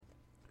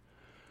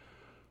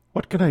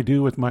What can I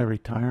do with my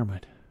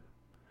retirement?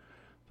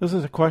 This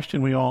is a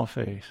question we all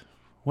face,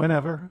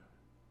 whenever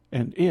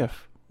and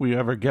if we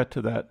ever get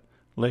to that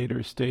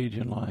later stage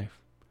in life.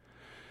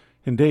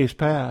 In days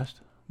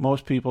past,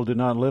 most people did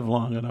not live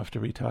long enough to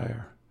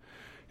retire.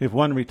 If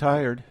one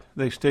retired,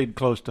 they stayed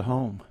close to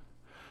home.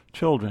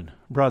 Children,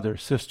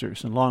 brothers,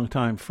 sisters, and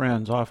longtime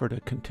friends offered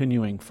a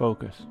continuing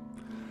focus.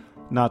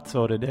 Not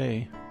so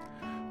today.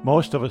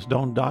 Most of us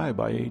don't die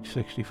by age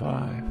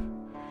 65.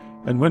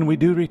 And when we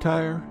do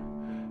retire,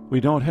 we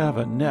don't have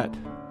a net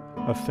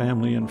of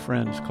family and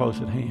friends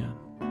close at hand.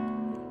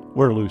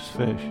 We're loose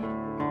fish.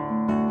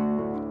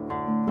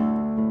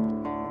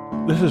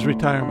 This is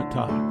Retirement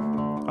Talk.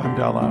 I'm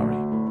Dal Lowry.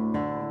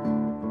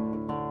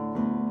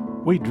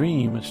 We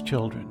dream as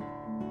children.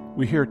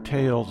 We hear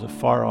tales of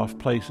far-off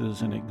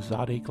places and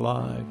exotic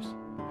lives.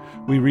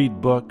 We read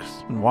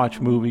books and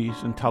watch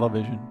movies and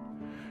television.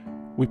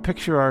 We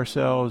picture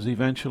ourselves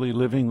eventually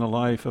living the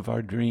life of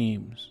our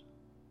dreams.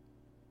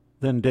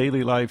 Then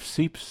daily life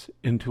seeps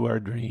into our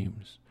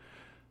dreams.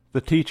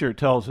 The teacher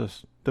tells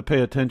us to pay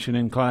attention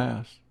in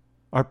class.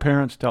 Our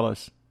parents tell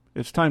us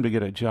it's time to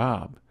get a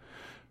job.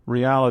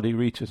 Reality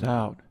reaches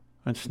out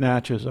and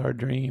snatches our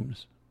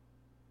dreams.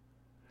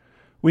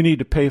 We need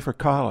to pay for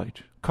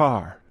college,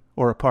 car,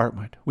 or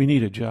apartment. We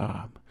need a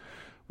job.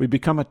 We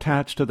become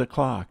attached to the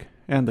clock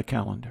and the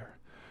calendar.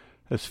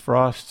 As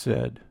Frost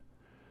said,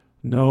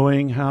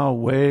 knowing how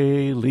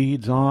way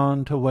leads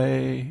on to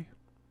way.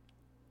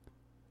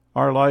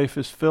 Our life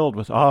is filled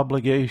with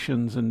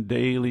obligations and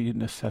daily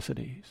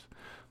necessities,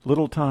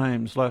 little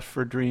times left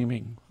for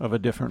dreaming of a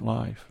different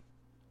life.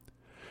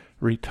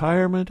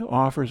 Retirement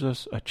offers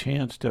us a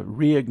chance to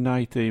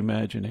reignite the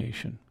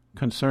imagination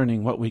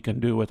concerning what we can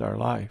do with our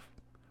life.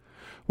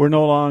 We're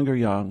no longer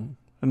young,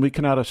 and we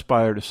cannot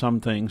aspire to some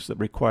things that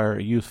require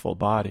a youthful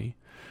body,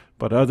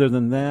 but other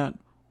than that,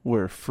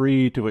 we're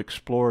free to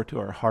explore to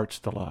our heart's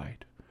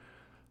delight.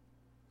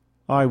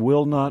 I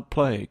will not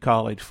play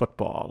college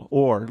football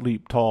or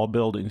leap tall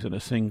buildings in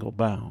a single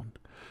bound,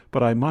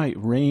 but I might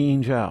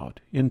range out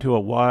into a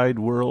wide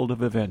world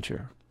of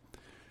adventure,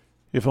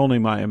 if only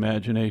my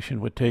imagination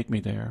would take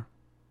me there.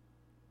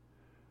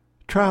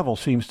 Travel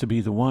seems to be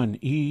the one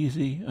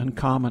easy and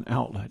common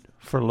outlet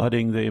for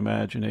letting the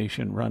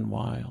imagination run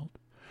wild.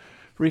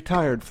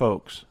 Retired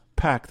folks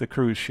pack the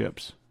cruise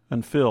ships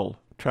and fill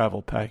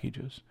travel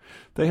packages.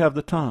 They have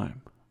the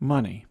time,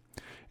 money,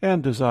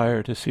 and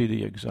desire to see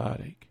the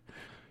exotic.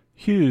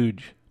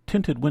 Huge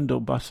tinted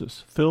window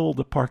buses fill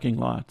the parking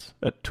lots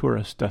at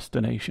tourist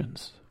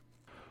destinations.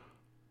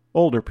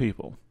 Older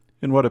people,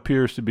 in what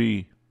appears to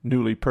be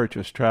newly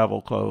purchased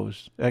travel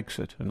clothes,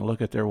 exit and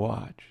look at their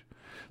watch.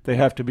 They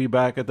have to be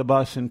back at the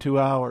bus in 2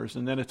 hours,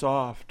 and then it's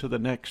off to the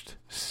next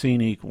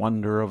scenic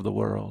wonder of the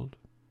world.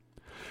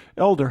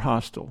 Elder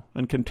hostel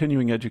and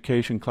continuing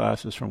education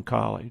classes from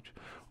college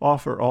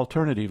offer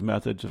alternative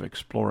methods of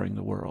exploring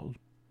the world.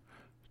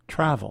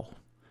 Travel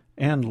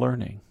and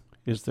learning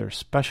is their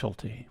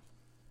specialty.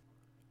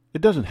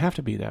 It doesn't have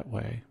to be that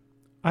way.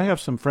 I have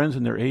some friends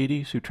in their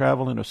 80s who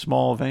travel in a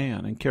small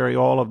van and carry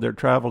all of their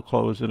travel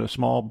clothes in a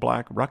small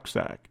black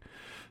rucksack.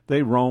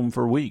 They roam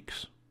for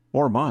weeks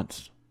or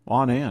months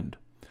on end.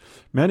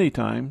 Many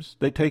times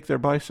they take their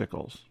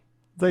bicycles.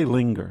 They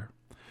linger.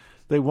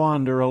 They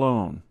wander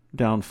alone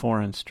down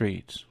foreign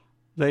streets.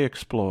 They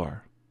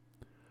explore.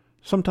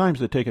 Sometimes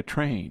they take a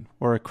train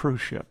or a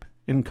cruise ship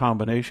in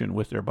combination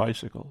with their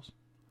bicycles.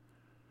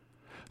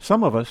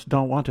 Some of us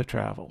don't want to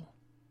travel.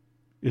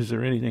 Is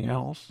there anything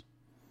else?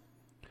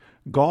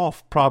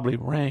 Golf probably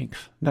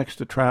ranks next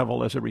to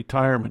travel as a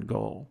retirement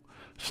goal.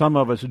 Some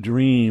of us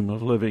dream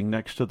of living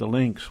next to the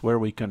links where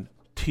we can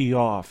tee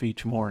off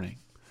each morning.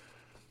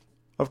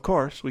 Of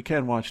course, we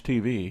can watch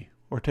TV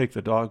or take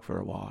the dog for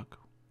a walk.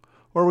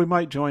 Or we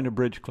might join a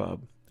bridge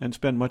club and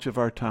spend much of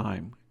our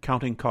time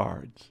counting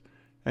cards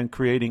and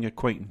creating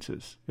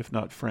acquaintances, if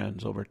not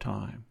friends, over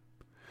time.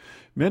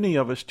 Many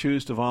of us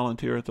choose to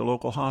volunteer at the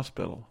local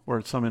hospital or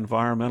at some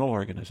environmental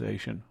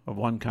organization of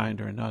one kind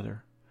or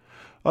another.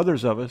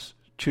 Others of us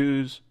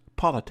choose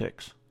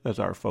politics as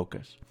our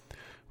focus.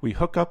 We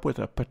hook up with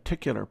a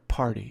particular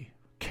party,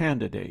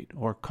 candidate,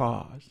 or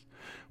cause.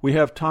 We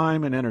have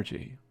time and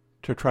energy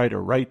to try to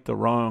right the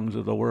wrongs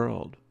of the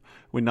world.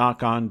 We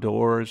knock on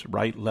doors,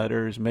 write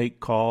letters,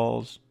 make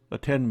calls,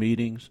 attend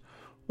meetings,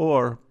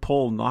 or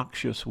pull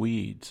noxious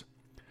weeds.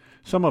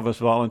 Some of us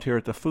volunteer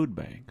at the food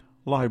bank,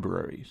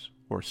 libraries,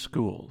 or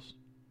schools.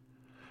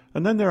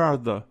 And then there are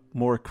the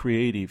more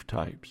creative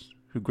types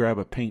who grab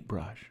a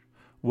paintbrush,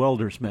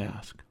 welder's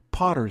mask,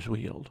 potter's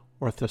wheel,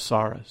 or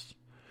thesaurus.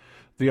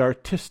 The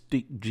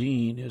artistic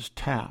gene is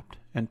tapped,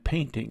 and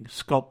painting,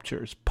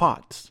 sculptures,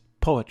 pots,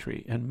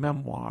 poetry, and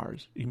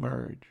memoirs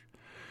emerge.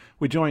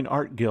 We join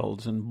art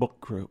guilds and book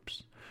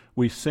groups.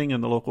 We sing in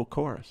the local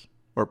chorus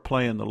or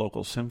play in the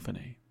local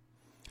symphony.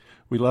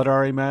 We let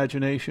our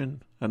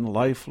imagination and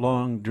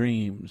lifelong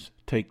dreams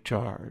take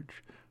charge.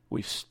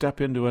 We step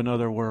into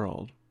another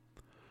world.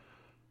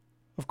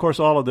 Of course,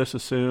 all of this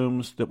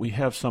assumes that we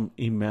have some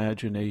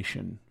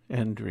imagination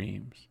and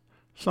dreams.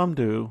 Some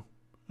do,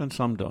 and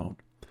some don't.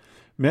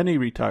 Many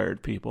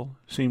retired people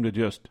seem to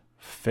just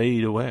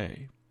fade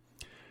away.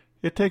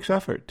 It takes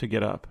effort to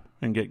get up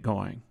and get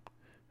going.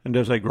 And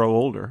as I grow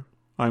older,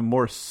 I'm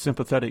more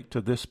sympathetic to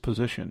this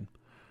position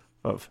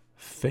of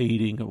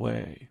fading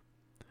away.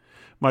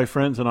 My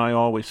friends and I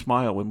always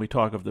smile when we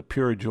talk of the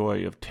pure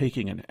joy of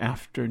taking an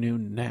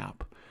afternoon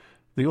nap.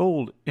 The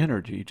old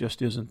energy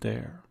just isn't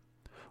there.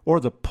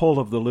 Or the pull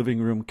of the living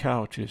room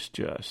couch is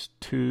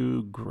just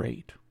too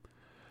great.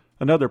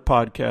 Another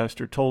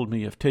podcaster told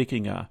me of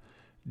taking a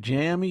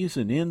jammies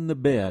and in the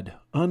bed,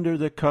 under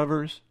the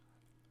covers,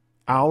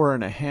 1.5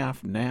 hour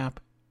nap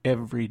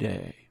every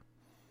day.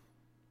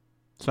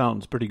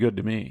 Sounds pretty good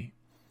to me.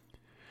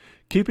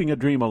 Keeping a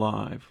dream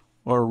alive,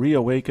 or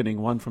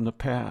reawakening one from the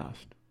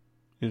past,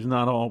 is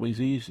not always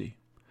easy.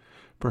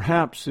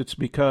 Perhaps it's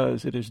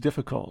because it is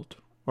difficult,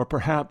 or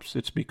perhaps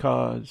it's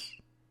because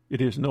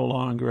it is no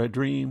longer a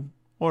dream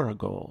or a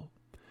goal.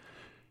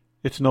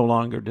 It's no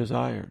longer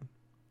desired.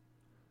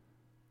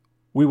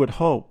 We would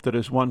hope that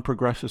as one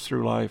progresses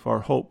through life, our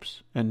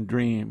hopes and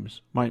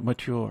dreams might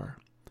mature.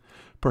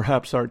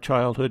 Perhaps our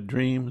childhood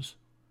dreams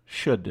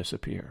should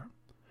disappear.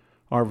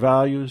 Our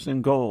values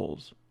and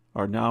goals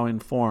are now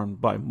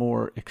informed by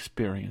more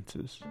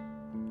experiences.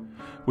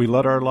 We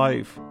let our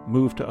life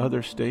move to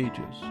other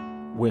stages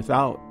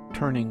without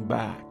turning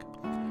back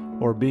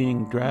or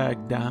being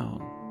dragged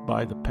down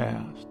by the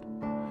past.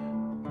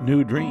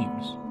 New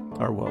dreams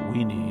are what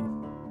we need.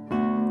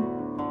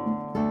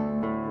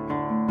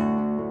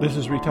 This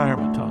is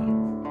Retirement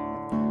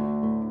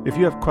Talk. If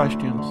you have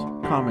questions,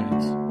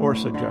 comments, or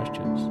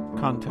suggestions,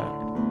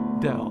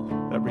 contact Del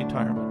at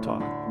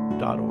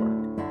retirementtalk.org.